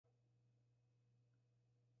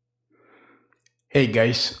Hey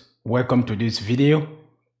guys, welcome to this video.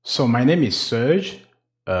 So my name is Serge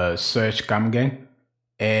Kamgen,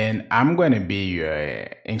 and I'm going to be your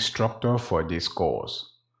instructor for this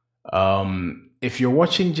course. If you're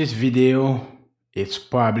watching this video, it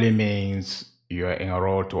probably means you're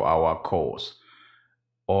enrolled to our course,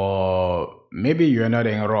 or maybe you're not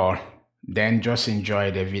enrolled, then just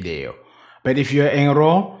enjoy the video. But if you're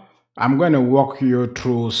enrolled, I'm going to walk you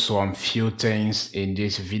through some few things in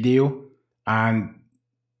this video, and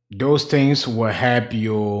those things will help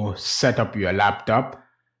you set up your laptop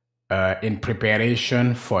in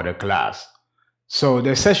preparation for the class. So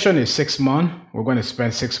the session is 6 months. We're going to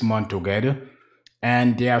spend 6 months together.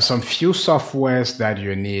 And there are some few softwares that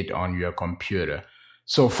you need on your computer.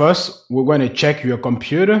 So first, we're going to check your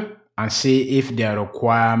computer and see if the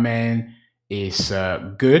requirement is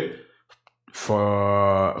good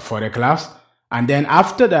for the class. And then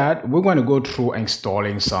after that, we're going to go through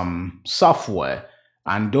installing some software.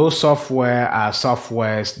 And those software are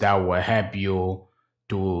softwares that will help you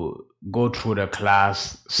to go through the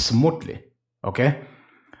class smoothly. Okay.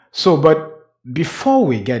 So, but before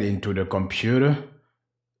we get into the computer,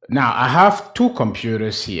 now I have two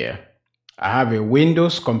computers here. I have a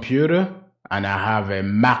Windows computer and I have a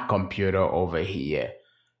Mac computer over here.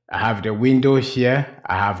 I have the Windows here.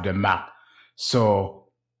 I have the Mac. So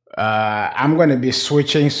I'm going to be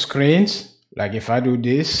switching screens. Like if I do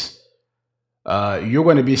this, you're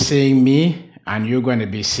going to be seeing me and you're going to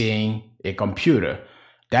be seeing a computer.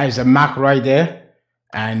 That is a Mac right there.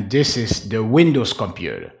 And this is the Windows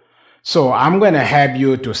computer. So I'm going to help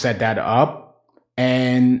you to set that up.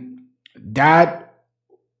 And that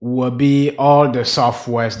will be all the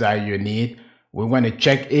softwares that you need. We're going to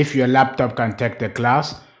check if your laptop can take the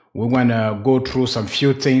class. We're going to go through some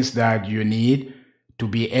few things that you need to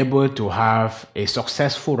be able to have a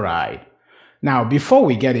successful ride. Now, before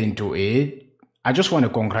we get into it, I just want to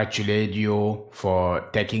congratulate you for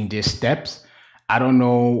taking these steps. I don't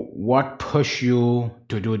know what pushed you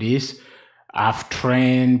to do this. I've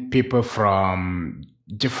trained people from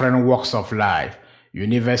different walks of life: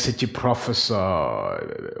 university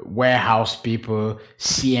professor, warehouse people,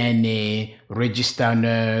 CNA, registered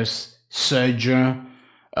nurse, surgeon,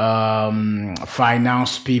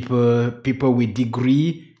 finance people, people with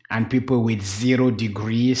degree and people with 0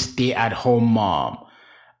 degrees, stay-at-home mom.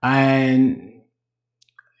 And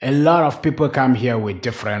a lot of people come here with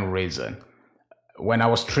different reasons. When I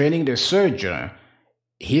was training the surgeon,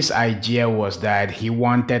 his idea was that he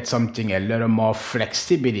wanted something a little more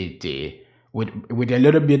flexibility, with a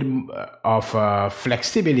little bit of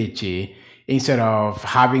flexibility, instead of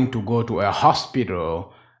having to go to a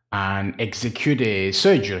hospital and execute a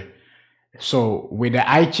surgery. So with the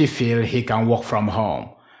IT field, he can work from home.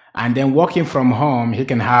 And then working from home, he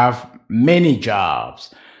can have many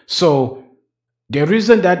jobs. So the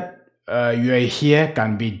reason that you are here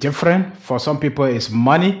can be different. For some people, it's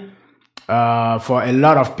money. For a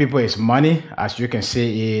lot of people, it's money. As you can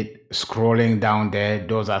see it scrolling down there,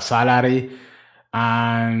 those are salary.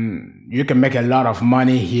 And you can make a lot of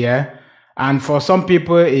money here. And for some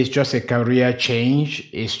people, it's just a career change.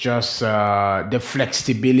 It's just the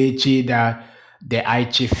flexibility that the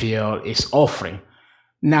IT field is offering.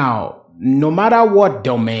 Now, no matter what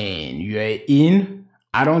domain you're in,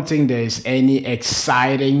 I don't think there is any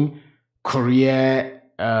exciting career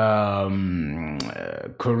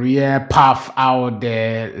path out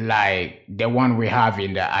there like the one we have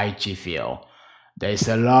in the IT field. There's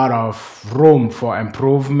a lot of room for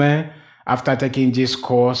improvement. After taking this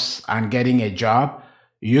course and getting a job,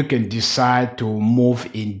 you can decide to move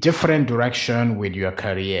in different direction with your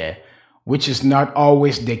career, which is not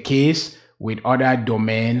always the case with other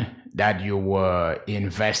domain that you will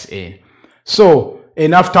invest in. So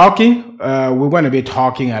enough talking. We're going to be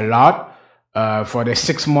talking a lot for the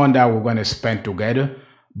 6 months that we're going to spend together.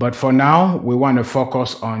 But for now, we want to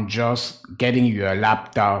focus on just getting your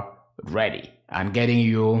laptop ready and getting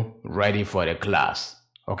you ready for the class.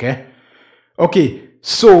 Okay? Okay,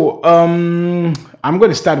 so I'm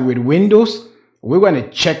going to start with Windows. We're going to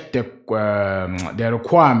check the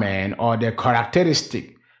requirement or the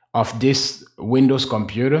characteristic of this Windows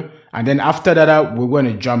computer. And then after that, we're going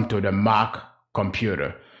to jump to the Mac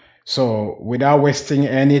computer. So without wasting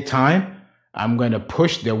any time, I'm going to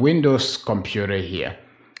push the Windows computer here.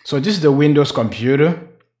 So this is the Windows computer.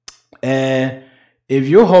 If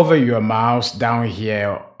you hover your mouse down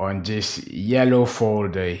here on this yellow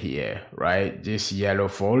folder here, right? This yellow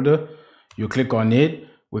folder, you click on it.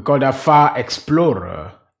 We call that File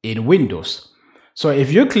Explorer in Windows. So if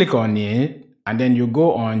you click on it and then you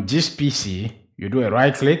go on this PC, you do a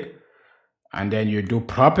right click and then you do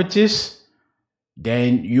Properties.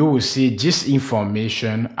 then you will see this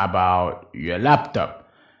information about your laptop.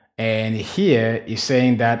 And here is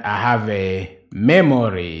saying that I have a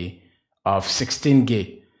memory of 16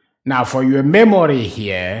 gig. Now for your memory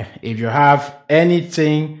here, if you have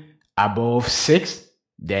anything above 6,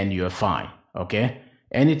 then you're fine, okay?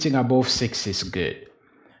 Anything above 6 is good.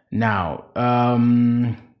 Now,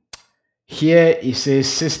 here it says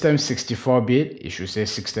system 64-bit. It should say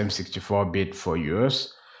system 64-bit for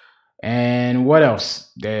yours. And what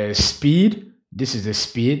else? The speed. This is the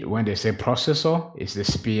speed. When they say processor, it's the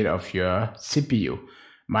speed of your CPU.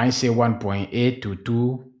 Mine say 1.8 to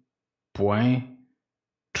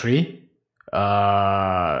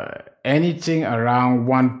 2.3. Anything around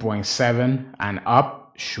 1.7 and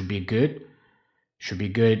up should be good. Should be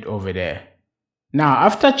good over there. Now,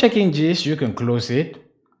 after checking this, you can close it.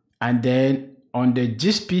 And then on the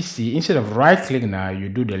this PC, instead of right click now, you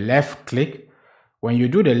do the left click. When you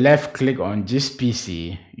do the left click on this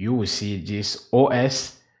PC, you will see this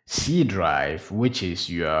OS C drive, which is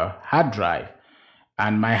your hard drive.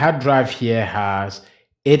 And my hard drive here has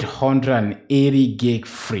 880 gig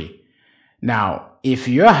free. Now, if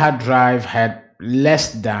your hard drive had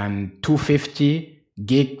less than 250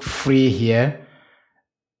 gig free here,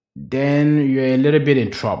 then you're a little bit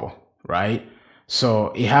in trouble, right?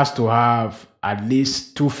 So it has to have at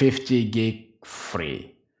least 250 gig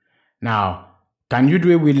free. Now, can you do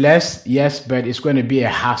it with less? Yes, but it's going to be a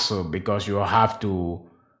hassle because you'll have to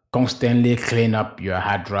constantly clean up your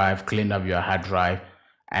hard drive,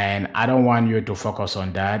 And I don't want you to focus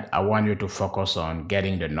on that. I want you to focus on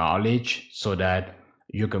getting the knowledge so that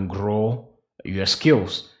you can grow your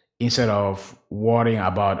skills instead of worrying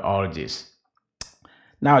about all this.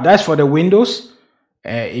 Now, that's for the Windows.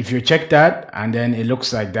 If you check that and then it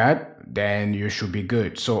looks like that, then you should be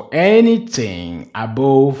good. So anything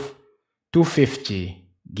above 250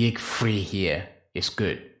 gig free here is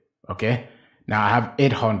good. Okay. Now I have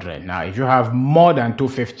 800. Now, if you have more than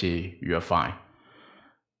 250, you're fine.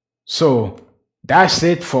 So that's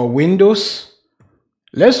it for Windows.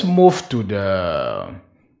 Let's move to the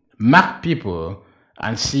Mac people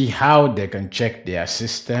and see how they can check their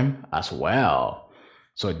system as well.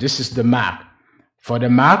 So this is the Mac. For the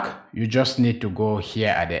Mac, you just need to go here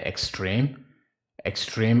at the extreme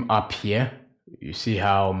up here. You see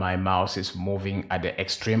how my mouse is moving at the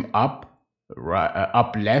extreme up, right,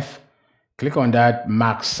 up left. Click on that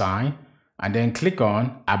Mac sign and then click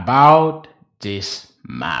on About this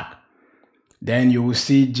Mac. Then you will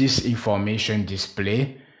see this information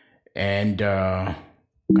display. And can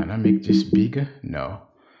I make this bigger? No.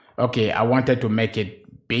 Okay, I wanted to make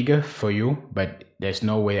it bigger for you, but there's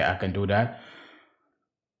no way I can do that.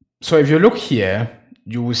 So if you look here,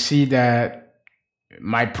 you will see that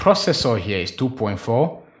my processor here is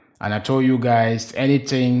 2.4. And I told you guys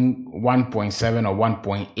anything 1.7 or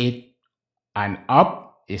 1.8 and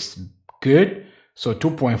up is good. So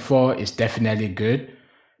 2.4 is definitely good.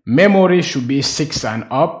 Memory should be 6 and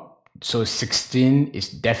up. So 16 is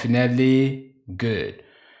definitely good.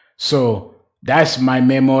 So that's my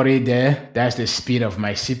memory there. That's the speed of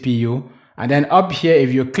my CPU. And then up here,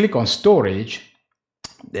 if you click on storage,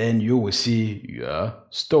 then you will see your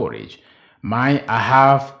storage. Mine, I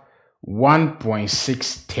have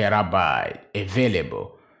 1.6 terabyte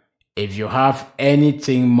available. If you have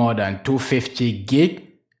anything more than 250 gig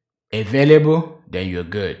available, then you're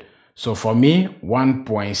good. So for me,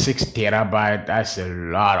 1.6 terabyte, that's a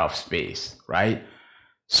lot of space, right?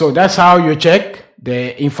 So that's how you check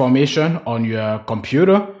the information on your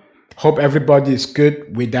computer. Hope everybody is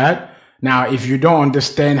good with that. Now, if you don't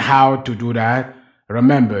understand how to do that,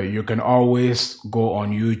 remember, you can always go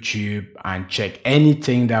on YouTube and check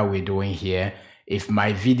anything that we're doing here. If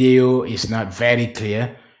my video is not very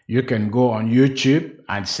clear, you can go on YouTube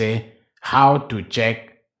and say how to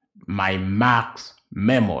check my Mac's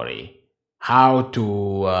memory, how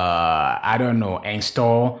to, I don't know,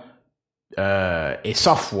 install a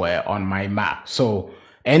software on my Mac. So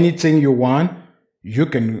anything you want, you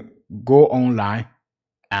can go online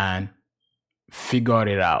and figure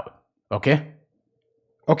it out. Okay?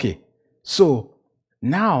 Okay, so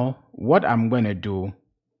now what I'm going to do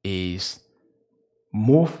is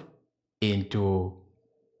move into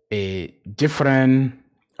a different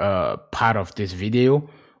part of this video,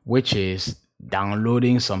 which is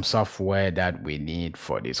downloading some software that we need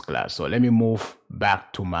for this class. So let me move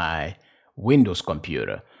back to my Windows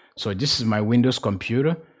computer. So this is my Windows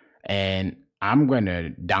computer, and I'm going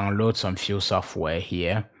to download some few software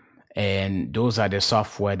here, and those are the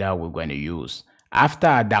software that we're going to use. After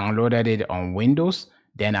I downloaded it on Windows,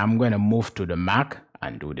 then I'm going to move to the Mac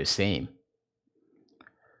and do the same.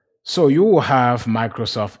 So you will have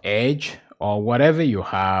Microsoft Edge or whatever you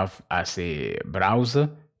have as a browser,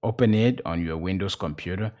 open it on your Windows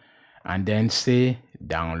computer and then say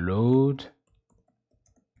download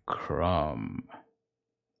Chrome.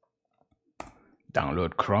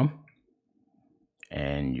 Download Chrome,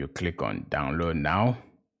 and you click on download now.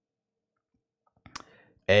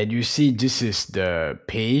 And you see this is the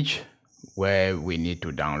page where we need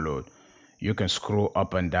to download. You can scroll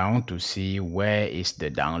up and down to see where is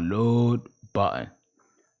the download button.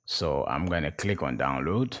 So I'm going to click on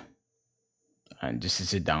download, and this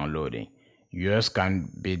is it downloading. Yours can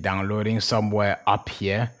be downloading somewhere up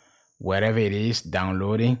here, wherever it is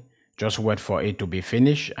downloading. Just wait for it to be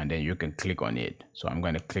finished and then you can click on it. So I'm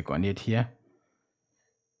going to click on it here.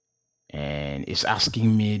 And it's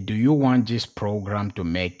asking me, do you want this program to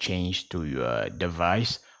make change to your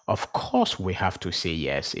device? Of course, we have to say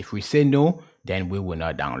yes. If we say no, then we will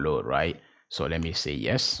not download, right? So let me say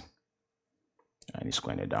yes. And it's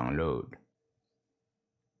going to download.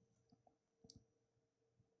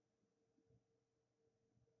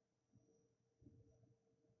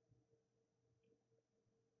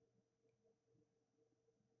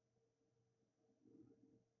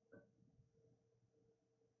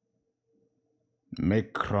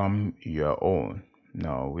 Make Chrome your own.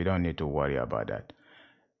 No, we don't need to worry about that.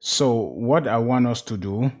 So what I want us to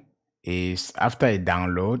do is after it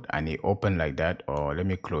download and it open like that, or let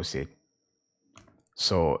me close it.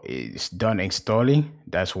 So it's done installing.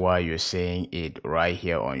 That's why you're seeing it right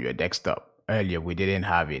here on your desktop. Earlier we didn't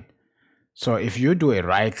have it. So if you do a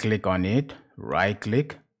right click on it, right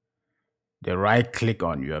click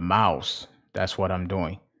on your mouse. That's what I'm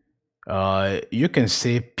doing. You can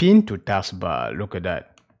say pin to taskbar. Look at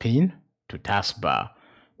that, pin to taskbar.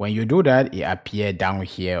 When you do that, it appears down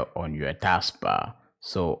here on your taskbar.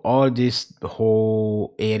 So all this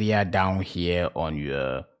whole area down here on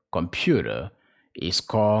your computer is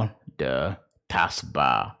called the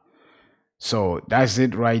taskbar. So that's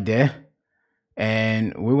it right there.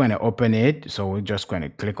 And we're going to open it. So we're just going to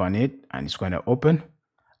click on it and it's going to open.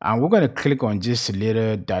 And we're going to click on this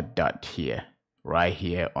little dot here, right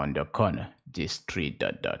here on the corner, this 3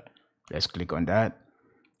 dot. Let's click on that.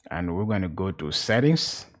 And we're going to go to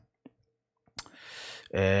settings.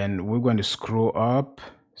 And we're going to scroll up.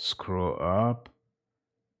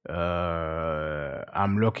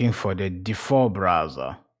 I'm looking for the default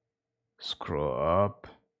browser. Scroll up.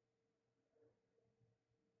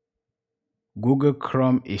 Google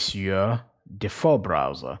Chrome is your default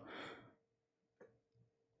browser.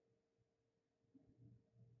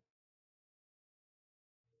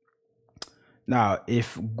 Now,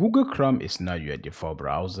 if Google Chrome is not your default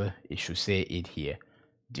browser, it should say it here,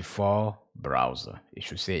 default browser. It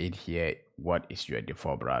should say it here, what is your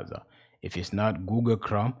default browser. If it's not Google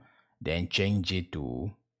Chrome, then change it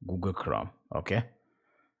to Google Chrome, okay?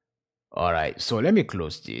 All right, so let me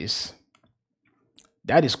close this.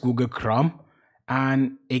 That is Google Chrome.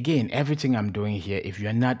 And again, everything I'm doing here, if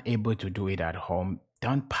you're not able to do it at home,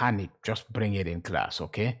 don't panic, just bring it in class,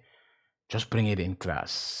 okay? Just bring it in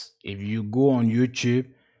class. If you go on YouTube,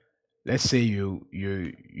 let's say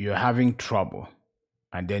you're having trouble,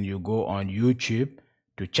 and then you go on YouTube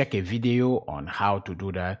to check a video on how to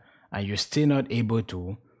do that, and you're still not able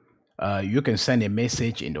to, you can send a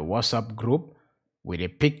message in the WhatsApp group with a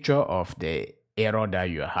picture of the error that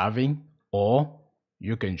you're having, or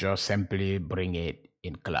you can just simply bring it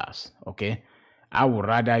in class, okay? I would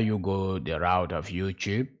rather you go the route of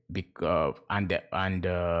YouTube because and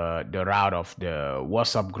the route of the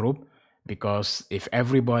WhatsApp group, because if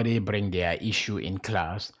everybody bring their issue in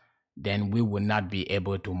class, then we will not be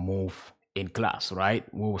able to move in class, right?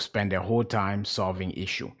 We will spend the whole time solving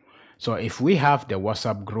issue. So if we have the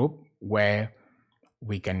WhatsApp group where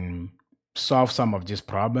we can solve some of this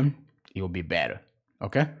problem, it will be better,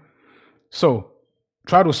 okay? So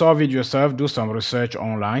try to solve it yourself, do some research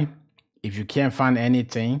online. If you can't find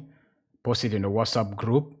anything, post it in the WhatsApp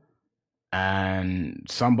group and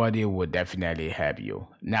somebody will definitely help you.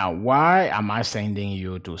 Now, why am I sending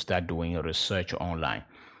you to start doing research online?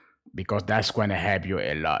 Because that's going to help you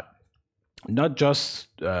a lot. Not just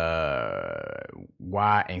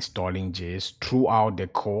while installing this, throughout the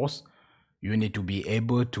course, you need to be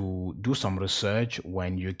able to do some research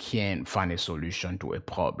when you can't find a solution to a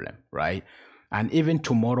problem, right? And even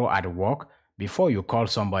tomorrow at work, before you call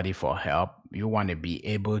somebody for help, you want to be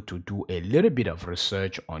able to do a little bit of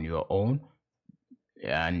research on your own.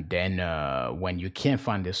 And then when you can't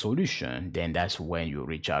find a solution, then that's when you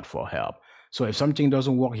reach out for help. So if something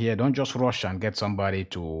doesn't work here, don't just rush and get somebody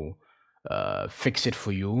to fix it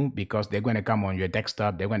for you, because they're going to come on your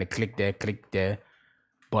desktop, they're going to click there,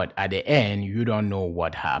 but at the end, you don't know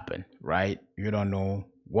what happened, right? You don't know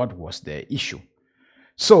what was the issue.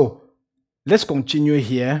 So let's continue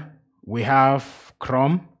here. We have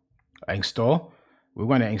Chrome install. We're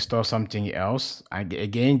going to install something else. And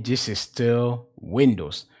again, this is still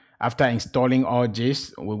Windows. After installing all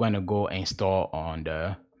this, we're going to go install on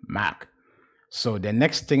the Mac. So the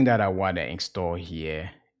next thing that I want to install here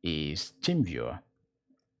is TeamViewer.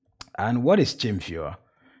 And what is TeamViewer?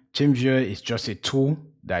 TeamViewer is just a tool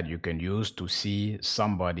that you can use to see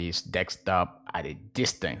somebody's desktop at a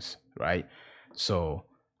distance, right? So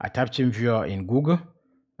I type TeamViewer in Google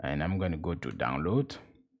and I'm going to go to download.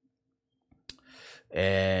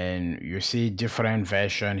 And you see different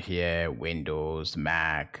version here: Windows,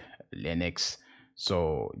 Mac, Linux.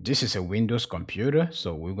 So this is a Windows computer,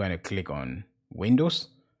 so we're going to click on Windows,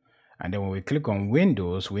 and then when we click on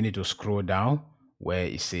Windows, we need to scroll down where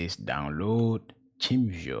it says download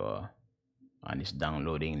TeamViewer, and it's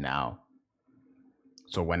downloading now.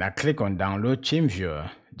 So when I click on download TeamViewer,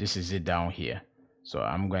 this is it down here. So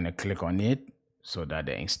I'm going to click on it so that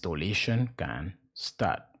the installation can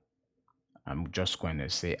start. I'm just going to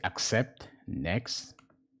say accept, next.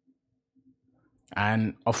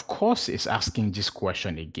 And of course, it's asking this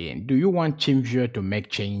question again. Do you want TeamViewer to make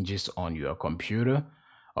changes on your computer?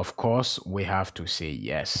 Of course, we have to say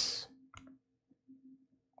yes.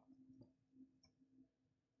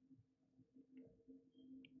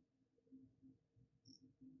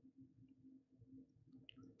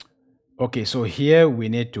 Okay, so here we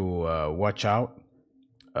need to watch out.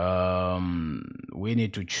 We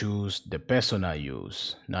need to choose the personal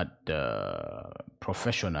use, not the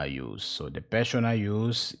professional use. So the personal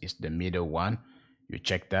use is the middle one. You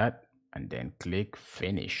check that and then click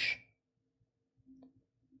finish.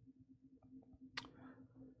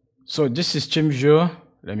 So this is TeamViewer.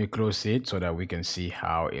 Let me close it so that we can see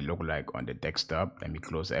how it looks like on the desktop. Let me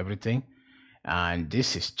close everything. And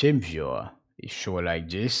this is TeamViewer. It shows like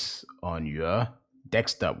this on your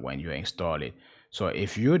desktop when you install it. So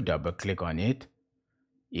if you double click on it,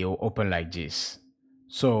 it will open like this.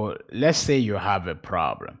 So let's say you have a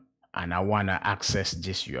problem and I want to access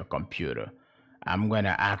this your computer. I'm going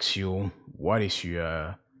to ask you, what is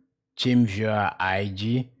your TeamViewer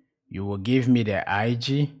IG? You will give me the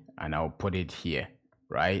IG and I'll put it here,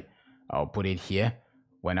 right? I'll put it here.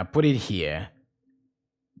 When I put it here,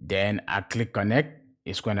 then I click connect.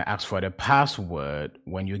 It's going to ask for the password.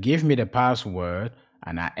 When you give me the password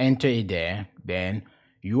and I enter it there, then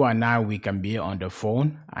you and I, we can be on the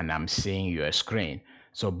phone and I'm seeing your screen.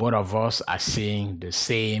 So both of us are seeing the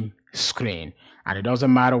same screen. And it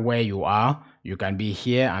doesn't matter where you are. You can be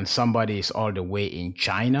here and somebody is all the way in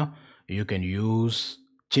China. You can use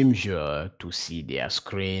TeamViewer to see their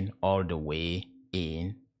screen all the way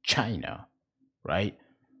in China, right?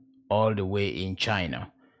 All the way in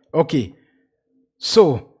China. Okay.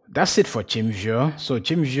 So that's it for TeamViewer. So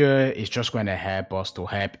TeamViewer is just going to help us to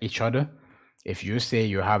help each other. If you say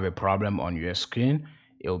you have a problem on your screen,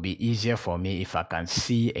 it will be easier for me if I can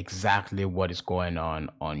see exactly what is going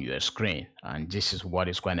on your screen. And this is what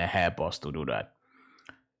is going to help us to do that.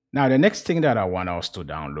 Now, the next thing that I want us to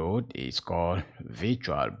download is called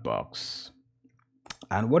VirtualBox.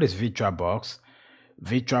 And what is VirtualBox?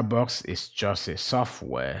 VirtualBox is just a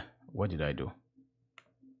software. What did I do?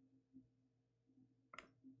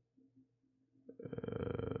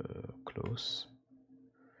 Close.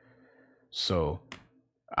 So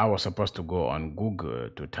I was supposed to go on Google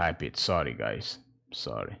to type it. Sorry guys,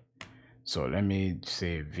 sorry. So let me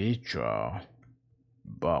say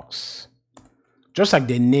VirtualBox. Just like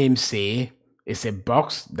the name say, it's a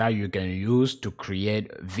box that you can use to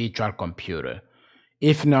create virtual computer.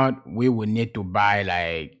 If not, we will need to buy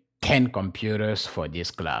like 10 computers for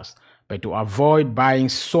this class. But to avoid buying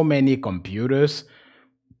so many computers,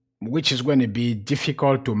 which is going to be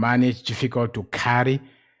difficult to manage, difficult to carry,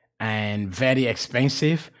 and very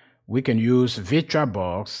expensive, we can use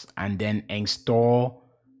VirtualBox and then install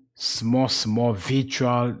small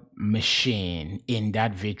virtual machine in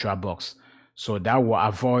that VirtualBox. So that will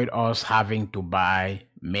avoid us having to buy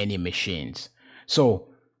many machines. So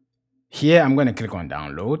here I'm going to click on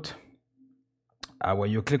download.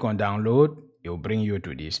 When you click on download, it will bring you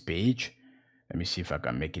to this page. Let me see if I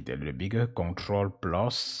can make it a little bigger. Control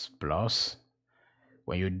plus.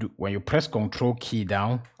 When you press Control key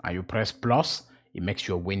down and you press plus, it makes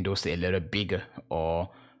your windows a little bigger.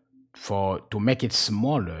 Or to make it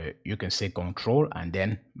smaller, you can say Control and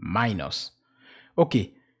then minus.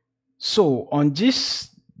 Okay, so on this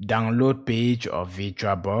download page of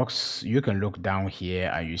VirtualBox, you can look down here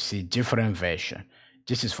and you see different version.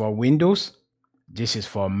 This is for Windows, this is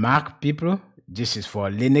for Mac people, this is for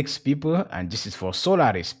Linux people, and this is for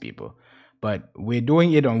Solaris people. but we're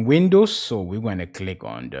doing it on Windows, so we're going to click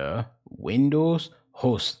on the Windows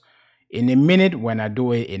host. In a minute, when I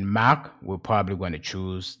do it in Mac, we're probably going to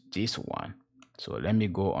choose this one. So let me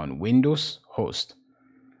go on Windows host,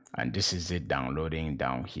 and this is it downloading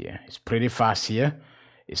down here. It's pretty fast here.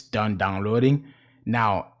 It's done downloading.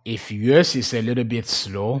 Now, if yours is a little bit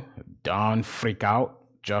slow, don't freak out.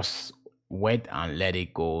 Just wait and let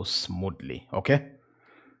it go smoothly. Okay.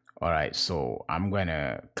 All right. So I'm going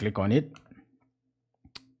to click on it,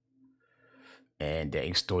 and the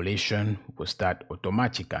installation will start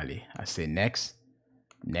automatically. I say next,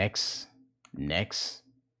 next, next,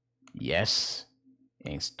 yes,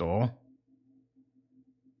 install.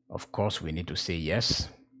 Of course, we need to say yes.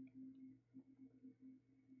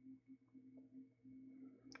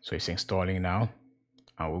 So it's installing now,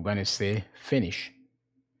 and we're going to say finish.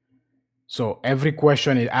 So every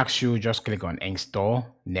question it asks you, just click on install,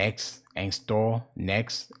 next, install,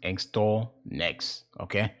 next, install, next.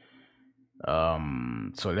 Okay.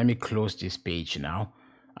 So let me close this page now,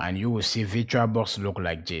 and you will see VirtualBox look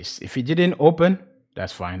like this. If it didn't open,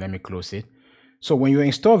 that's fine. Let me close it. So when you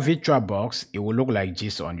install VirtualBox, it will look like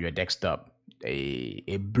this on your desktop,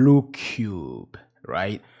 a blue cube,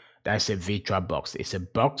 right? That's a VirtualBox. It's a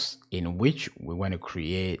box in which we want to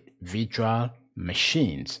create virtual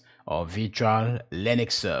machines or virtual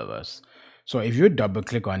Linux servers. So if you double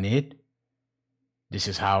click on it, this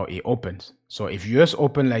is how it opens. So if yours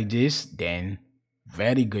open like this, then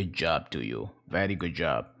very good job to you. Very good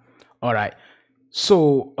job. All right.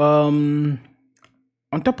 So on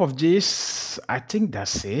top of this, I think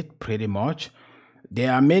that's it pretty much.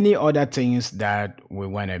 There are many other things that we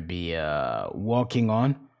want to be working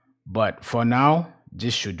on, but for now,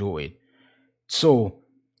 this should do it. So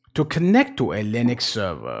to connect to a Linux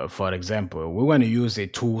server, for example, we want to use a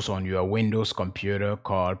tools on your Windows computer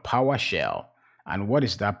called PowerShell. And what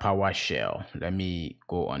is that PowerShell? Let me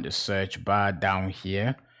go on the search bar down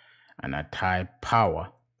here, and I type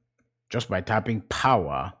power. Just by typing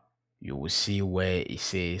power, you will see where it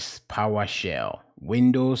says PowerShell,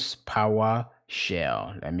 Windows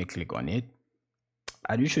PowerShell. Let me click on it,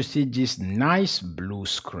 and you should see this nice blue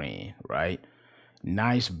screen, right?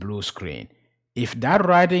 Nice blue screen. If that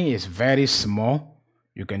writing is very small,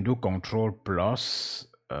 you can do Control plus.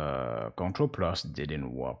 Control plus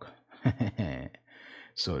didn't work.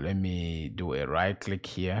 So let me do a right click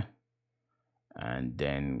here, and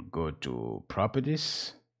then go to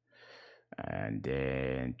properties, and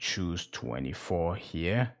then choose 24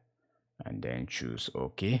 here, and then choose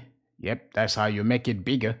OK. Yep, that's how you make it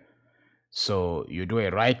bigger. So you do a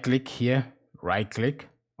right click here, right click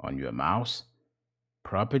on your mouse,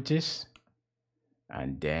 properties,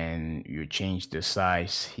 and then you change the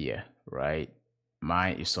size here, right?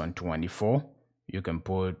 Mine is on 24. You can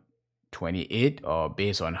put 28 or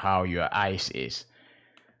based on how your eyes is.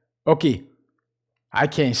 Okay, I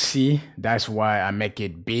can see, that's why I make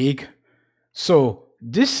it big. So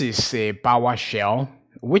this is a PowerShell,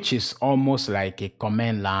 which is almost like a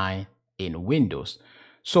command line in Windows.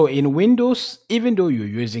 So in Windows, even though you're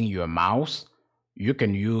using your mouse, you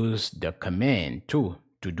can use the command too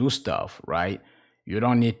to do stuff, right? You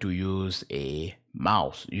don't need to use a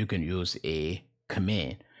mouse. You can use a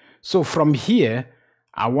command. So from here,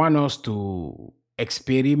 I want us to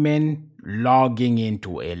experiment logging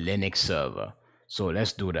into a Linux server. So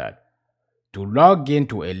let's do that. To log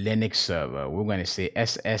into a Linux server, we're going to say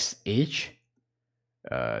SSH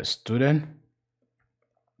student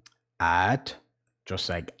at, just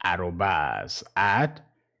like arrow bars, at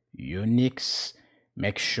Unix.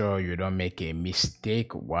 Make sure you don't make a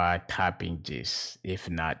mistake while typing this. If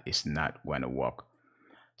not, it's not going to work.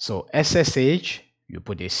 So SSH, you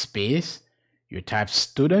put a space, you type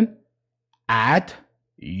student at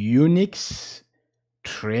Unix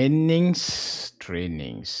trainings,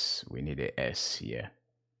 we need a S here,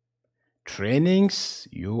 trainings,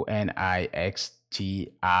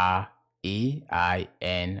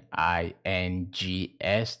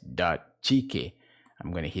 UNIXTRAININGS.tk.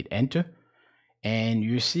 I'm going to hit enter, and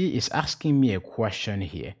you see it's asking me a question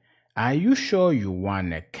here. Are you sure you want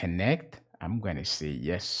to connect? I'm going to say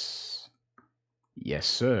yes, yes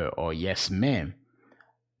sir, or yes ma'am.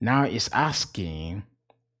 Now it's asking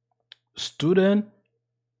student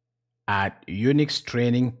at Unix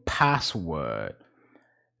training password.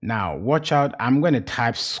 Now watch out, I'm going to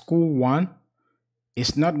type school1.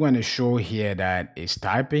 It's not going to show here that it's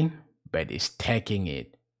typing, but it's taking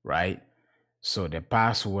it, right? So the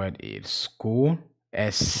password is school,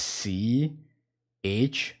 SCHOOL1,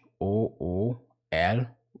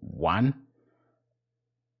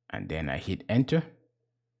 and then I hit enter,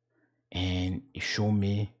 and it show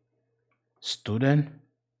me student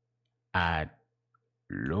at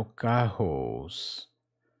localhost,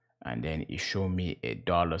 and then it show me a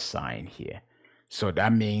 $sign here. So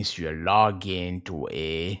that means you log in to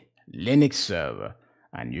a Linux server,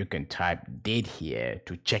 and you can type date here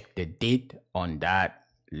to check the date on that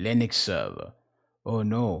Linux server. Oh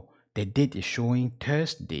no, the date is showing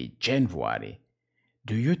Thursday, January.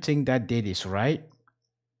 Do you think that date is right?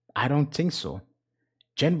 I don't think so.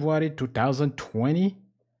 January 2020?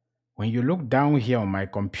 When you look down here on my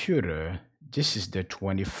computer, this is the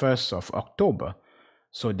 21st of October.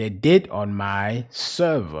 So the date on my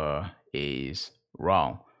server is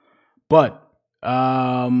wrong. But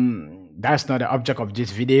that's not the object of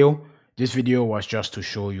this video. This video was just to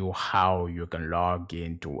show you how you can log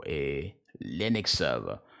into a Linux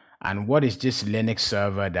server. And what is this Linux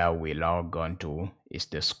server that we log on to? It's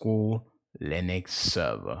the school Linux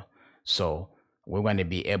server. So we're going to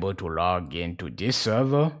be able to log into this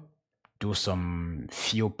server, do some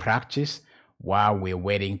few practice while we're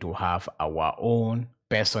waiting to have our own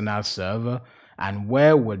personal server. And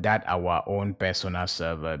where will that our own personal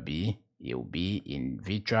server be? It will be in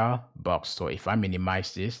VirtualBox. So if I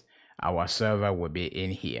minimize this, our server will be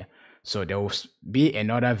in here. So there will be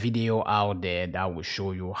another video out there that will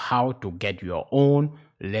show you how to get your own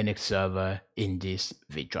Linux server in this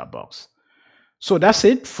VirtualBox. So that's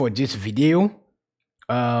it for this video.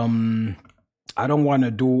 I don't want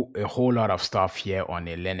to do a whole lot of stuff here on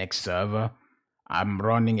a Linux server. I'm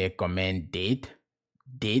running a command date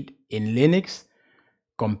in Linux.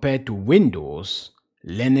 Compared to Windows,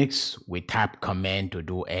 Linux, we tap command to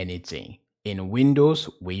do anything. In Windows,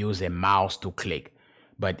 we use a mouse to click.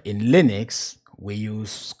 But in Linux, we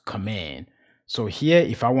use command. So here,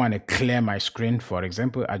 if I want to clear my screen, for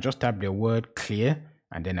example, I just type the word clear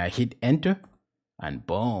and then I hit enter and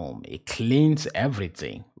boom, it cleans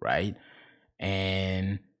everything, right?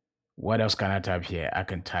 And what else can I type here? I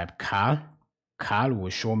can type cal. Cal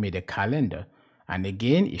will show me the calendar. And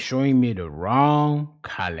again, it's showing me the wrong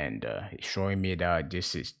calendar. It's showing me that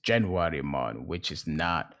this is January month, which is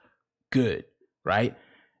not good, right?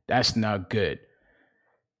 That's not good.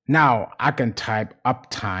 Now I can type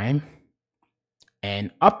uptime,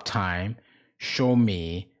 and uptime show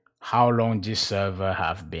me how long this server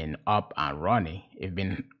have been up and running. It's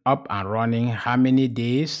been up and running how many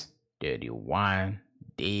days? 31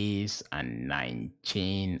 days and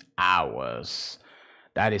 19 hours.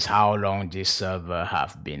 That is how long this server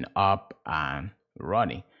have been up and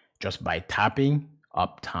running just by tapping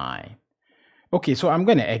uptime. Okay, so I'm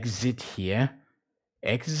going to exit here.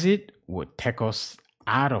 Exit would take us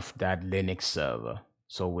out of that Linux server.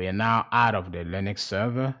 So we're now out of the Linux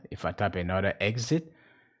server. If I tap another exit,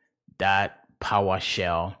 that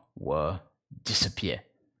PowerShell will disappear.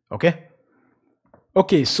 Okay?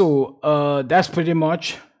 Okay, so that's pretty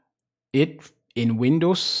much it in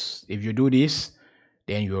Windows. If you do this,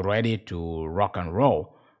 then you're ready to rock and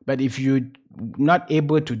roll. But if you're not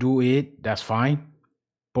able to do it, that's fine.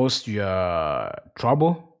 Post your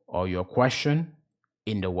trouble or your question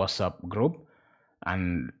in the WhatsApp group,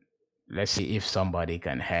 and let's see if somebody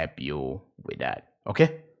can help you with that.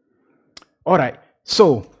 Okay? All right.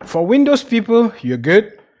 So for Windows people, you're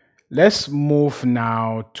good. Let's move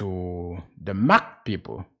now to the Mac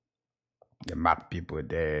people. The Mac people,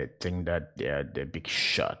 they think that they're the big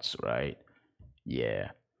shots, right?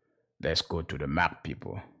 Yeah. Let's go to the Mac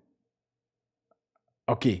people.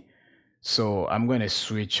 Okay. So I'm going to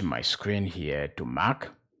switch my screen here to Mac.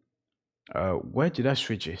 Where did I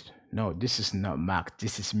switch it? No, this is not Mac.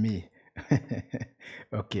 This is me.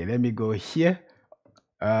 Okay, let me go here.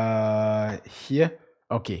 Here.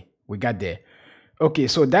 Okay, we got there. Okay,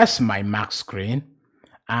 so that's my Mac screen,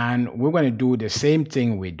 and we're going to do the same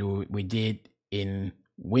thing we did in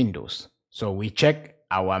Windows. So we check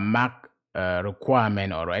our Mac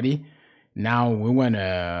requirement already. Now we want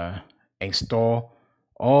to install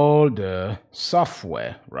all the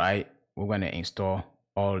software, right? We're going to install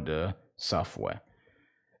all the software.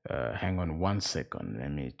 Hang on 1 second.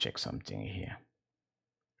 Let me check something here.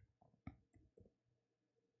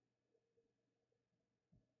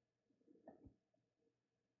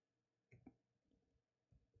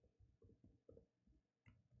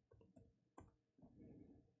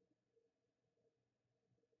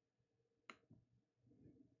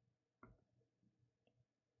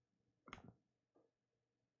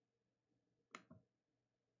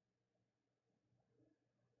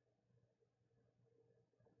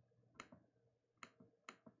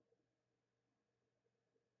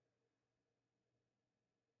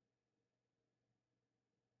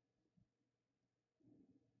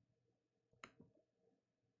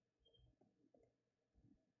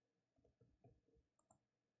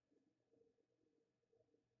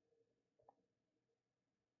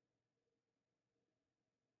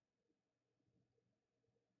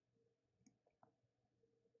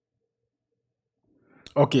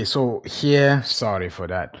 Okay, so here, sorry for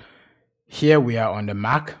that. Here we are on the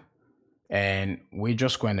Mac, and we're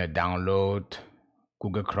just going to download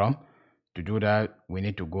Google Chrome. To do that, we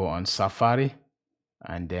need to go on Safari,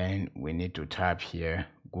 and then we need to type here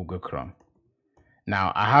Google Chrome.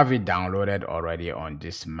 Now, I have it downloaded already on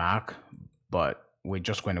this Mac, but we're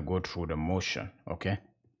just going to go through the motion, okay?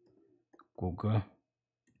 Google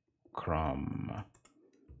Chrome.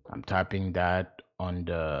 I'm typing that on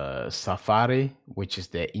the Safari, which is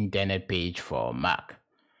the internet page for Mac.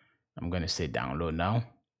 I'm going to say download now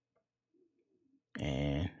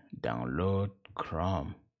and download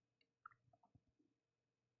Chrome.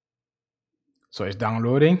 So it's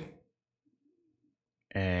downloading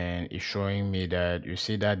and it's showing me that you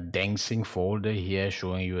see that dancing folder here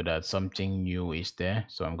showing you that something new is there.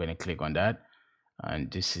 So I'm going to click on that,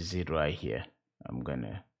 and this is it right here. I'm going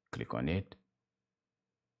to click on it.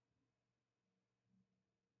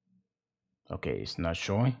 Okay, it's not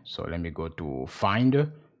showing, so let me go to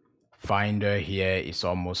Finder. Finder here is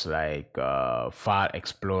almost like File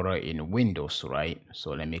Explorer in Windows, right?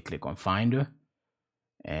 So let me click on Finder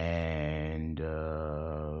and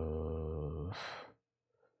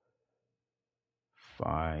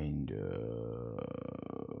Finder.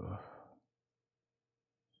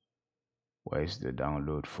 Where's the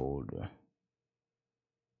download folder?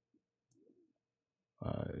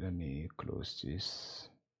 Let me close this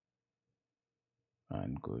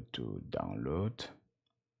and go to download.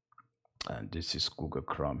 And this is Google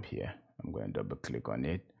Chrome here. I'm going to double click on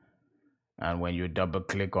it. And when you double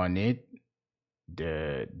click on it,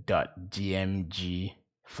 the .dmg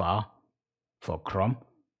file for Chrome,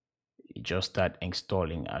 it just start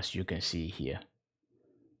installing, as you can see here.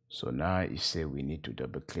 So now it say we need to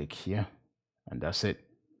double click here, and that's it.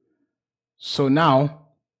 So now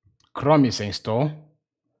Chrome is installed.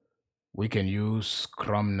 We can use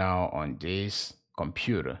Chrome now on this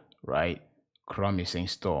computer, right? Chrome is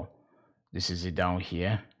installed. This is it down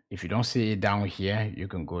here. If you don't see it down here, you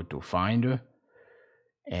can go to Finder,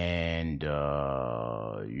 and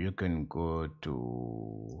you can go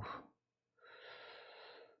to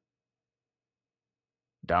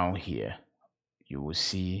down here. You will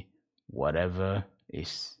see whatever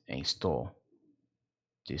is installed.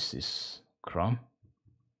 This is Chrome,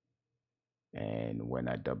 and when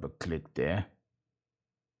I double click there,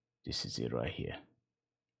 this is it right here.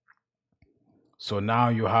 So now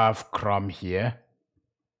you have Chrome here,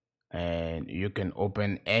 and you can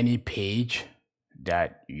open any page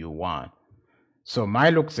that you want. So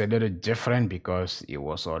mine looks a little different because it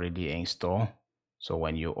was already installed. So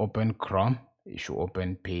when you open Chrome, it should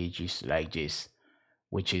open pages like this,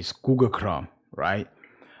 which is Google Chrome, right?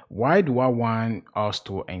 Why do I want us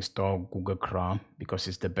to install Google Chrome? Because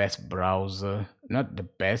it's the best browser, not the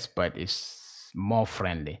best, but it's more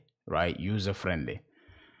friendly, right? User friendly.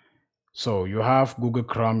 So you have Google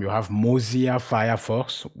Chrome, you have Mozilla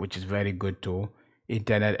Firefox, which is very good too.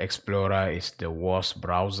 Internet Explorer is the worst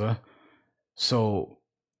browser. So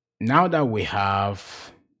now that we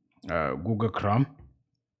have Google Chrome,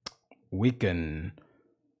 we can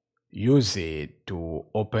use it to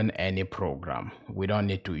open any program. We don't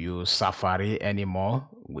need to use Safari anymore.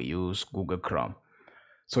 We use Google Chrome.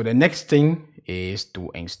 So the next thing is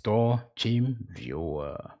to install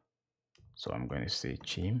TeamViewer. So I'm going to say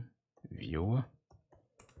TeamViewer,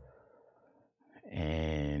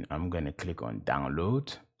 and I'm going to click on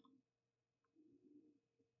download.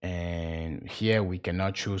 And here we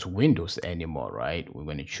cannot choose Windows anymore, right? We're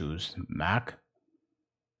going to choose Mac,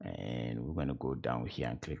 and we're going to go down here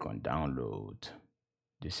and click on download.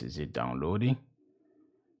 This is it downloading.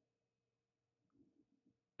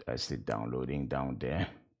 That's it downloading down there,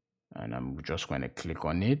 and I'm just going to click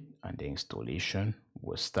on it, and the installation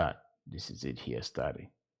will start. This is it here starting.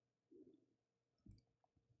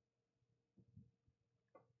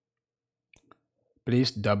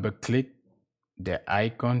 Please double click the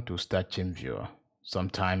icon to start TeamViewer.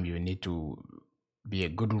 Sometimes you need to be a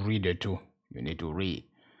good reader too. You need to read.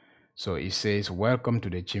 So it says welcome to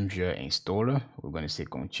the TeamViewer installer. We're going to say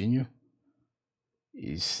continue.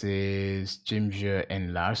 It says TeamViewer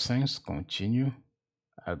and license, continue,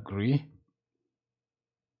 agree,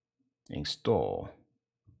 install.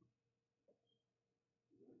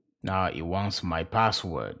 Now it wants my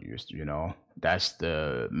password. You know, that's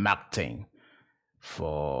the Mac thing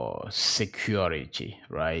for security,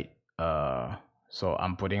 right? So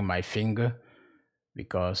I'm putting my finger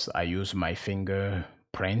because I use my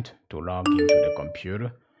fingerprint to log into the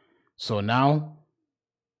computer. So now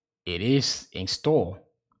it is installed,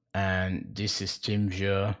 and this is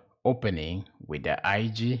TeamViewer opening with the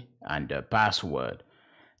IG and the password.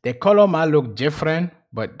 The color might look different,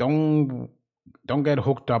 but don't don't get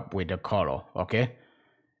hooked up with the color, okay?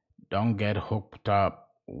 Don't get hooked up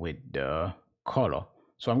with the color.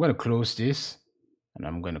 So I'm going to close this, and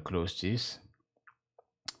I'm going to close this.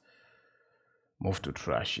 Move to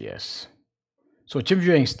trash, yes. So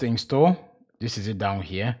TeamViewer install, this is it down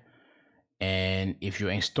here. And if you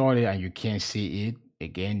install it and you can't see it,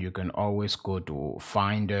 again, you can always go to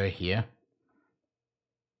Finder here.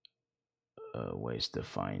 Where's the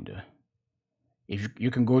Finder? If you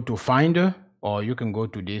can go to Finder, or you can go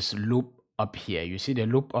to this loop up here. You see the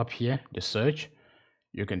loop up here, the search.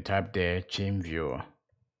 You can type there TeamViewer.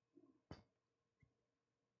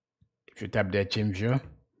 If you type there TeamViewer,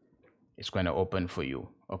 it's going to open for you.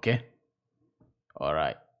 Okay. All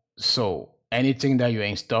right. So anything that you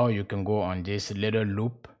install, you can go on this little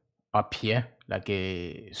loop up here, like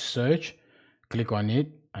a search. Click on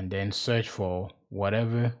it and then search for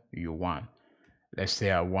whatever you want. Let's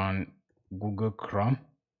say I want Google Chrome.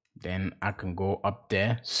 Then I can go up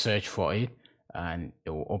there, search for it, and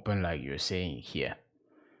it will open like you're saying here.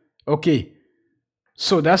 Okay,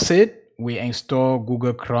 so that's it. We install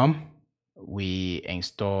Google Chrome. We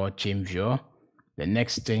install TeamViewer. The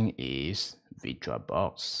next thing is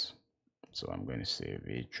VirtualBox. So I'm going to say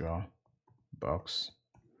VirtualBox.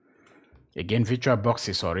 Again, VirtualBox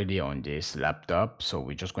is already on this laptop, so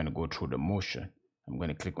we're just going to go through the motion. I'm going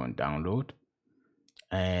to click on download.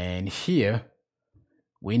 And here,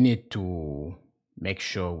 we need to make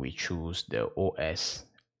sure we choose the OS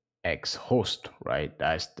X host, right?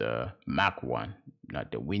 That's the Mac one,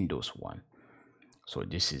 not the Windows one. So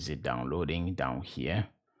this is it downloading down here.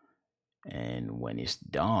 And when it's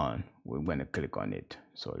done, we're going to click on it.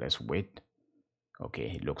 So let's wait.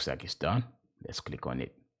 Okay, it looks like it's done. Let's click on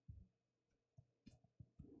it.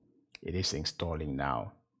 It is installing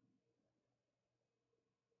now.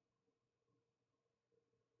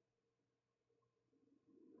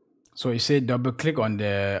 So you say double click on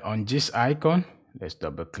this icon. Let's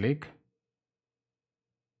double click.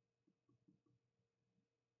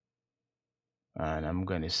 And I'm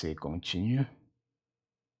going to say continue,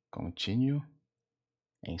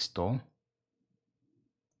 install.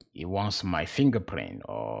 It wants my fingerprint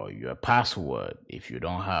or your password. If you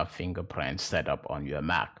don't have fingerprint set up on your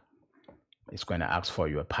Mac, it's going to ask for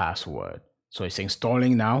your password. So it's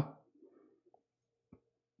installing now.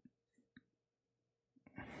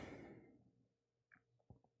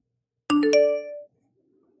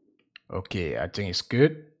 Okay, I think it's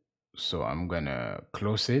good. So I'm going to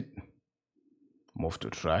close it. Move to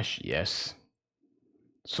trash, yes.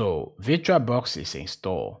 So VirtualBox is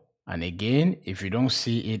installed. And again, if you don't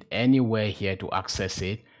see it anywhere here to access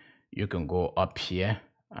it, you can go up here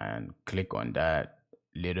and click on that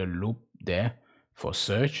little loop there for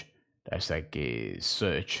search. That's like a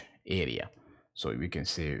search area. So we can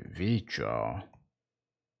say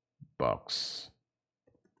VirtualBox.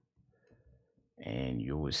 And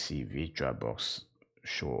you will see VirtualBox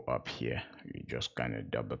show up here. You just kind of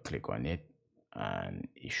double click on it and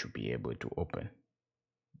it should be able to open.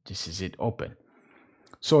 This is it, open.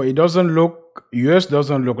 So it doesn't look, US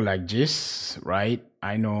doesn't look like this, right?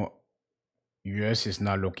 I know US is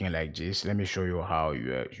not looking like this. Let me show you how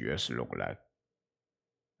US look like.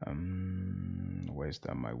 Where's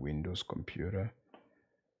that, my Windows computer?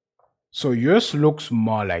 So US looks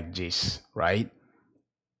more like this, right?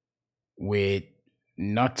 With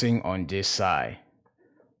nothing on this side.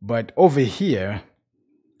 But over here,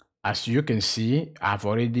 as you can see, I've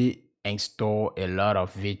already installed a lot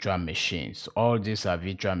of virtual machines. All these are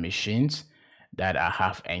virtual machines that I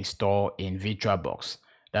have installed in VirtualBox.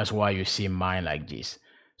 That's why you see mine like this.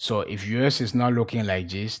 So if yours is not looking like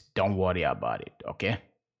this, don't worry about it, okay?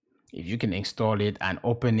 If you can install it and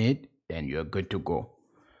open it, then you're good to go.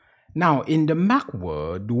 Now, in the Mac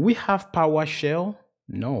world, do we have PowerShell?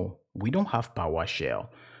 No, we don't have PowerShell.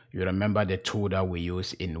 You remember the tool that we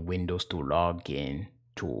use in Windows to log in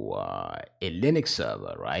to a Linux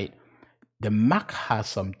server, right? The Mac has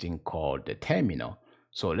something called the terminal.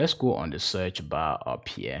 So let's go on the search bar up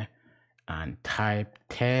here and type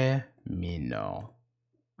terminal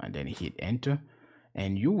and then hit enter.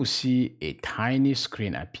 And you will see a tiny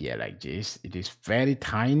screen appear like this. It is very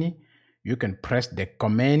tiny. You can press the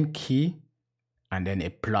command key and then a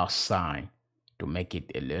plus sign to make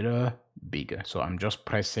it a little bigger. So I'm just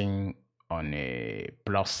pressing on a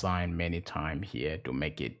plus sign many times here to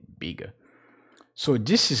make it bigger. So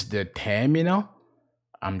this is the terminal.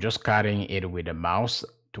 I'm just carrying it with the mouse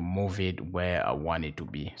to move it where I want it to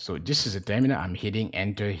be. So this is the terminal. I'm hitting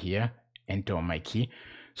enter here, enter on my key.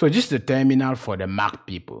 So this is the terminal for the Mac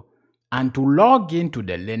people. And to log into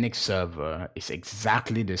the Linux server is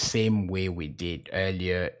exactly the same way we did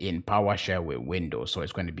earlier in PowerShell with Windows. So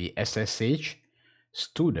it's going to be SSH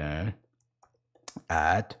student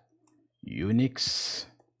at Unix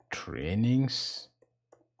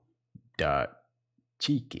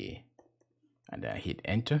trainings.tk, and I hit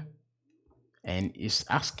enter, and it's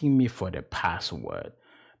asking me for the password.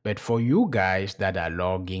 But for you guys that are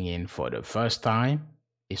logging in for the first time,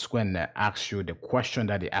 it's going to ask you the question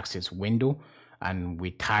that it asks its window, and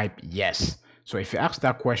we type yes. So if you ask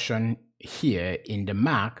that question here in the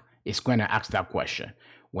Mac, it's going to ask that question.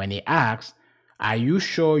 When it asks, are you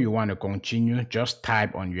sure you want to continue? Just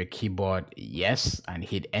type on your keyboard yes and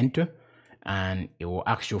hit enter, and it will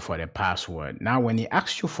ask you for the password. Now, when it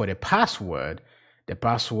asks you for the password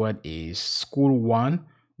is school1,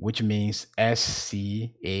 which means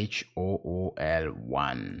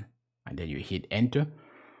SCHOOL1, and then you hit enter.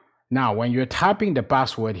 Now, when you're typing the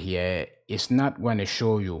password here, it's not going to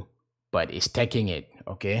show you, but it's taking it,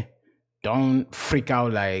 okay? Don't freak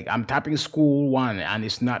out like I'm typing school1 and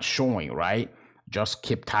it's not showing, right? Just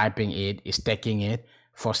keep typing it. It's taking it.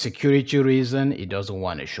 For security reason, it doesn't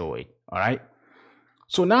want to show it, all right?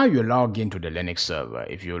 So now you log into the Linux server.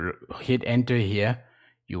 If you hit enter here,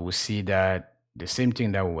 you will see that the same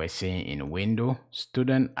thing that we were seeing in Windows,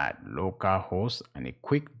 student at localhost, and a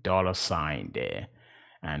quick $sign there.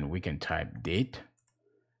 And we can type date.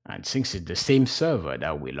 And since it's the same server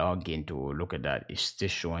that we log into, look at that, it's still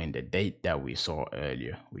showing the date that we saw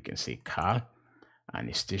earlier. We can say cal, and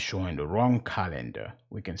it's still showing the wrong calendar.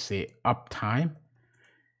 We can say uptime,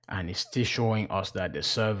 and it's still showing us that the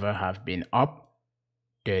server has been up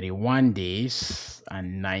 31 days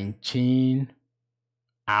and 19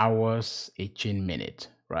 hours 18 minutes,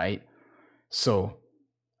 right? So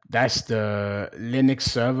that's the Linux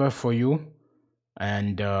server for you.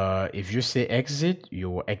 And if you say exit, you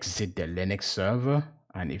will exit the Linux server,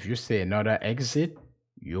 and if you say another exit,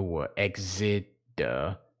 you will exit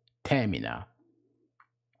the terminal.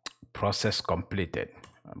 Process completed.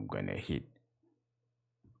 I'm going to hit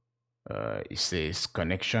it says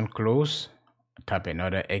connection close. Tap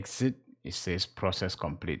another exit. It says process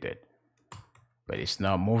completed, but it's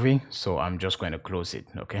not moving, so I'm just going to close it.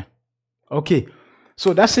 Okay,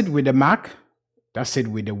 so that's it with the Mac. That's it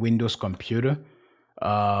with the Windows computer.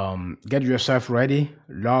 Get yourself ready,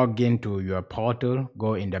 log into your portal,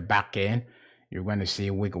 go in the back end. You're going to see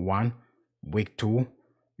week 1, week 2,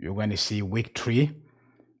 you're going to see week 3.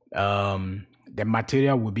 The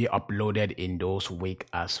material will be uploaded in those weeks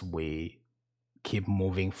as we keep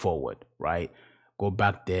moving forward, right? Go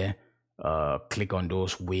back there, click on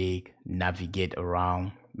those weeks, navigate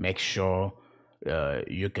around, make sure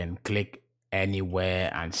you can click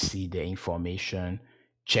anywhere and see the information.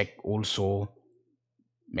 Check also,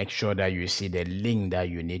 make sure that you see the link that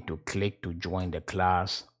you need to click to join the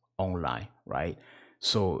class online, right?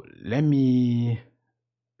 So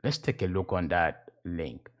let's take a look on that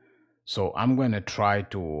link. So I'm going to try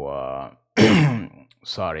to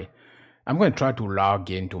I'm going to try to log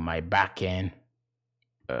into my backend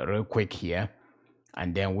real quick here,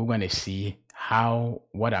 and then we're going to see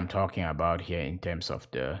what I'm talking about here in terms of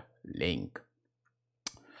the link.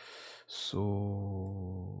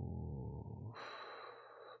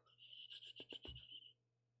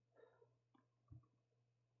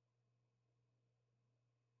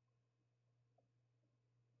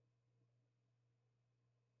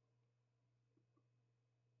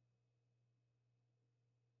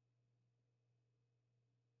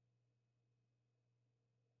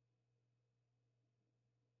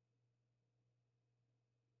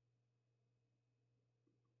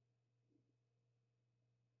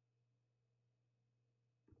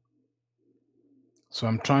 So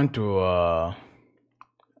I'm trying to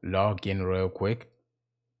log in real quick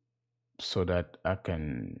so that I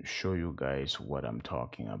can show you guys what I'm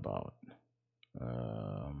talking about.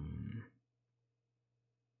 I'm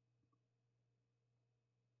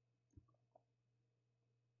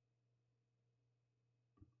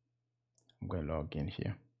going to log in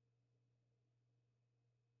here.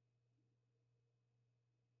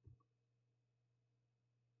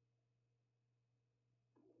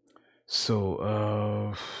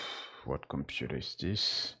 So what computer is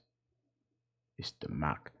this? It's the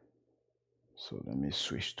Mac. So let me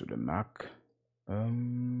switch to the Mac.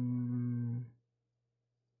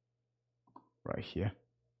 Right here.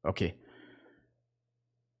 Okay.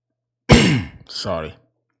 Sorry.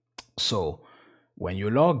 So when you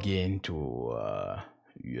log into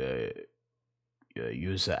your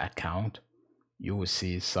user account, you will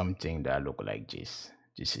see something that look like this.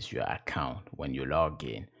 This is your account when you log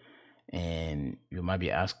in, and you might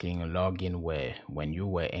be asking, log in where? When you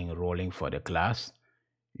were enrolling for the class,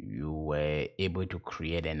 you were able to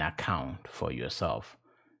create an account for yourself.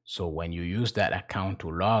 So when you use that account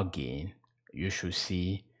to log in, you should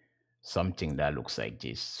see something that looks like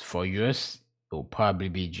this. For yours, it will probably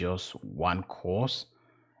be just one course,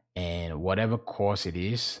 and whatever course it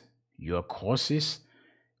is, your courses,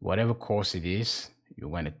 whatever course it is, you're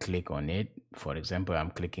going to click on it. For example,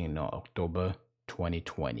 I'm clicking on October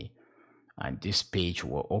 2020, and this page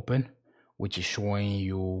will open, which is showing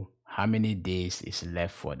you how many days is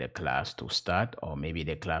left for the class to start, or maybe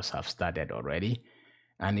the class have started already.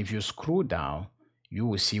 And if you scroll down, you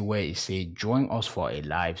will see where it says join us for a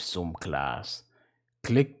live Zoom class.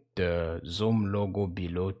 Click the Zoom logo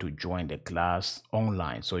below to join the class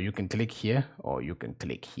online. So you can click here or you can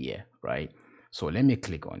click here, right? So let me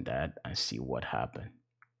click on that and see what happened.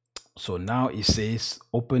 So now it says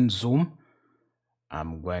open Zoom.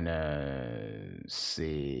 I'm gonna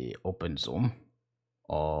say open Zoom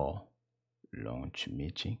or launch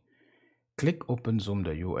meeting. Click open Zoom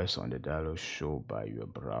the US on the dialog shown by your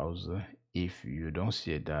browser. If you don't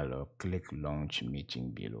see a dialog, click launch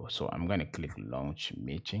meeting below. So I'm gonna click launch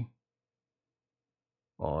meeting,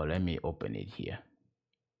 or let me open it here.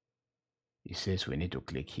 It says we need to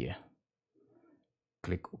click here.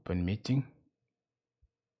 Click open meeting.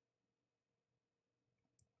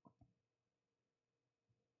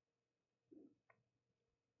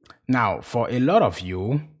 Now, for a lot of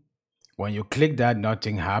you, when you click that,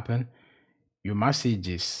 nothing happened. You must see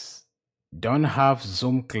this. Don't have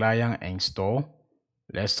Zoom client installed.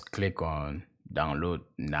 Let's click on download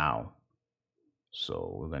now.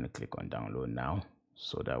 So we're going to click on download now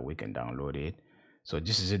so that we can download it. So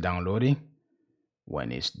this is it downloading.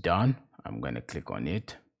 When it's done, I'm going to click on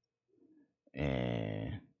it,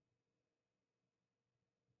 and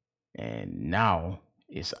now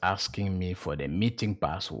it's asking me for the meeting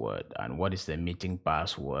password. And what is the meeting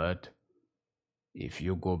password? If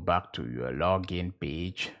you go back to your login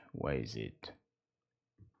page, where is it?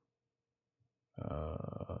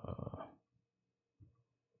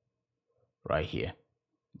 Right here.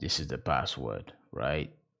 This is the password,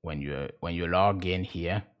 right? When you log in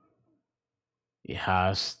here, it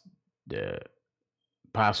has the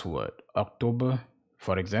password October.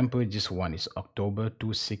 For example, this one is October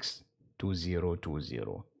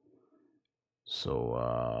 262020.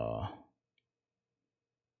 So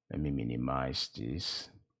let me minimize this.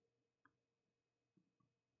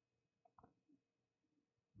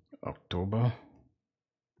 October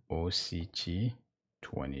OCT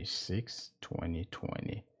 26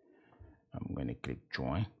 2020. I'm going to click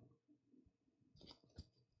join.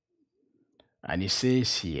 And it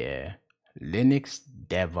says here Linux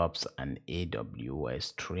DevOps and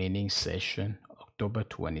AWS training session October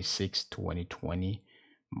 26 2020,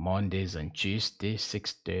 Mondays and Tuesdays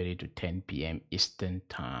 6:30 to 10 p.m. Eastern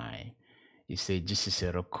time. It says this is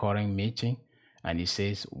a recurring meeting, and it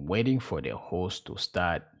says waiting for the host to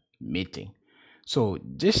start meeting. So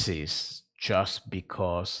this is just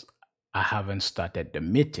because I haven't started the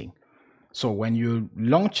meeting. So when you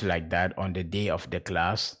launch like that on the day of the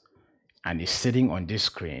class and it's sitting on this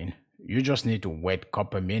screen, you just need to wait a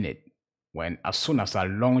couple minutes. As soon as I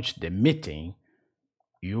launch the meeting,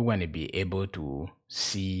 you're going to be able to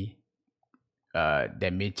see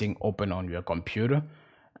the meeting open on your computer,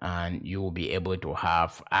 and you will be able to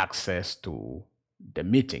have access to the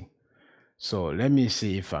meeting. So let me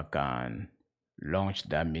see if I can launch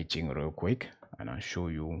that meeting real quick, and I'll show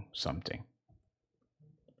you something.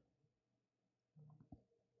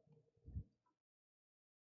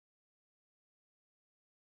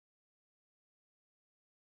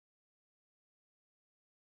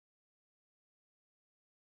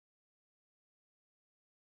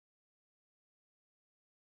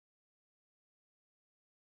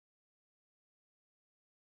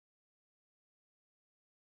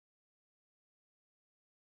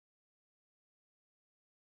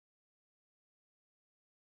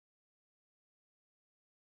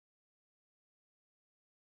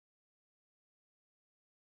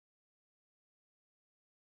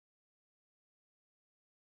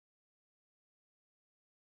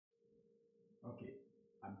 Okay,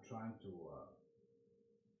 I'm trying to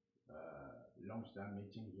launch that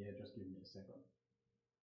meeting here. Just give me a second.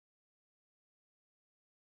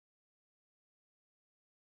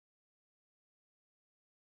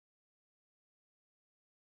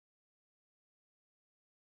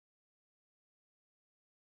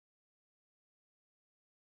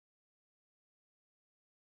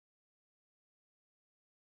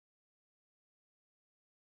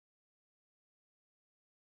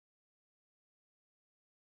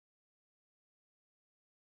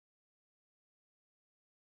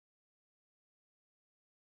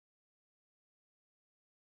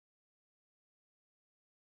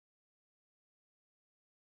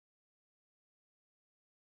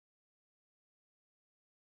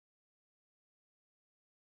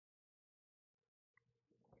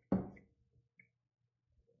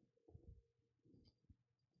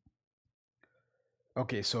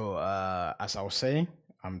 Okay, so as I was saying,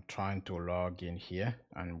 I'm trying to log in here,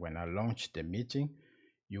 and when I launch the meeting,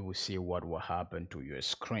 you will see what will happen to your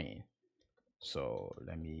screen. So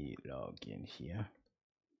let me log in here,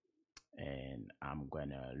 and I'm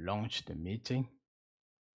gonna launch the meeting.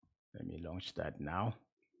 Let me launch that now.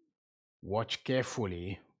 Watch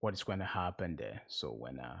carefully what is going to happen there. So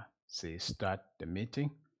when I say start the meeting,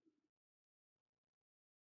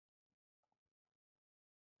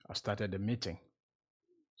 I started the meeting.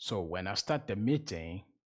 So when I start the meeting,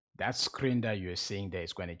 that screen that you're seeing there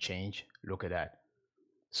is going to change. Look at that.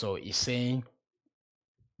 So it's saying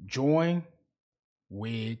join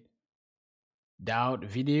without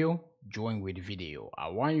video, join with video. I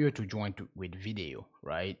want you to join with video,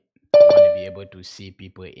 right? I want to be able to see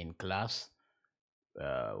people in class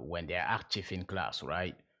when they're active in class,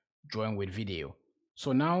 right? Join with video.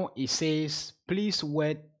 So now it says, please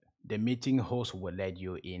wait, the meeting host will let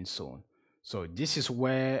you in soon. So this is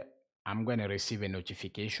where I'm going to receive a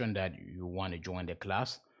notification that you want to join the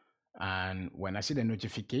class. And when I see the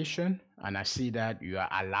notification and I see that you are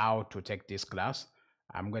allowed to take this class,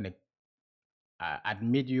 I'm going to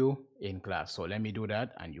admit you in class. So let me do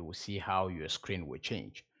that and you will see how your screen will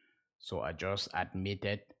change. So I just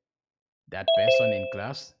admitted that person in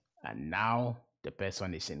class, and now the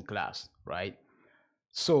person is in class, right?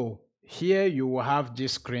 So here you will have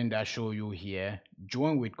this screen that show you here,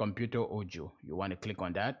 join with computer audio. You want to click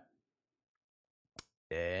on that,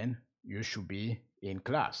 and you should be in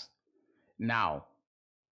class. Now,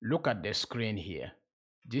 look at the screen here.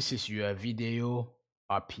 This is your video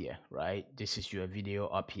up here, right? This is your video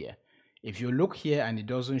up here. If you look here and it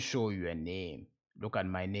doesn't show your name, look at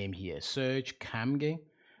my name here, search Camgame.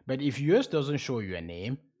 But if yours doesn't show your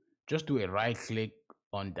name, just do a right click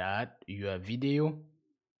on that, your video,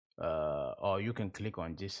 or you can click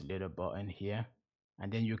on this little button here,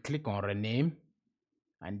 and then you click on rename,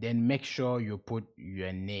 and then make sure you put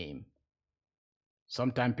your name.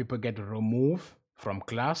 Sometimes people get removed from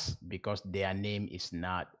class because their name is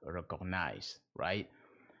not recognized, right?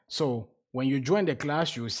 So when you join the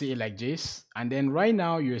class, you see it like this. And then right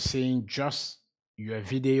now you're seeing just your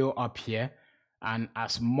video up here. And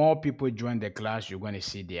as more people join the class, you're going to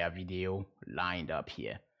see their video lined up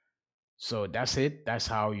here. So that's it. That's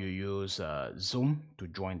how you use Zoom to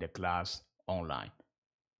join the class online.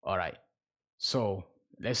 All right. So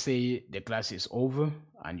let's say the class is over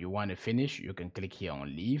and you want to finish, you can click here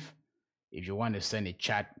on leave. If you want to send a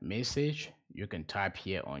chat message, you can type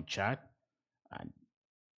here on chat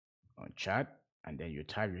and then you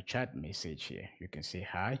type your chat message here. You can say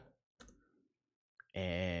hi.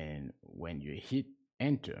 And when you hit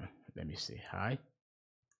enter, let me say hi.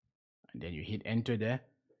 And then you hit enter there.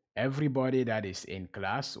 Everybody that is in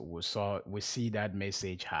class will see that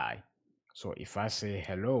message hi. So if I say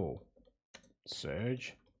hello,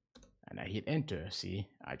 Serge, and I hit enter, see,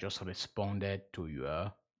 I just responded to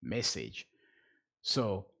your message.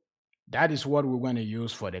 So that is what we're going to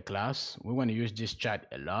use for the class. We're going to use this chat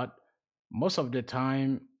a lot. Most of the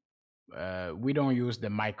time, we don't use the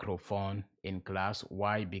microphone in class.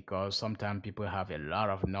 Why? Because sometimes people have a lot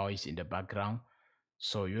of noise in the background.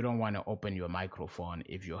 So you don't want to open your microphone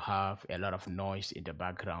if you have a lot of noise in the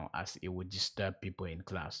background, as it would disturb people in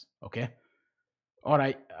class. Okay. All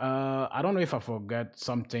right. I don't know if I forgot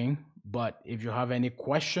something, but if you have any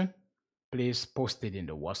question, please post it in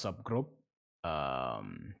the WhatsApp group.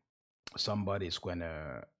 Somebody is going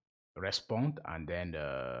to respond and then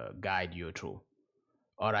guide you through.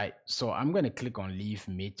 All right. So I'm going to click on leave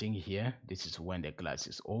meeting here. This is when the class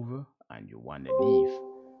is over and you want to leave.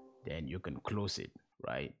 Then you can close it,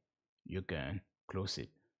 right? You can close it.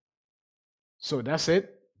 So that's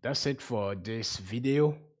it. That's it for this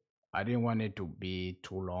video. I didn't want it to be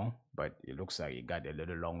too long, but it looks like it got a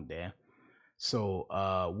little long there. So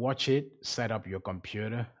watch it, set up your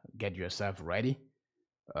computer, get yourself ready,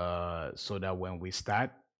 so that when we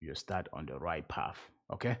start, you start on the right path.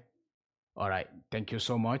 Okay. All right. Thank you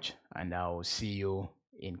so much. And I'll see you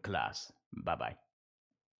in class. Bye-bye.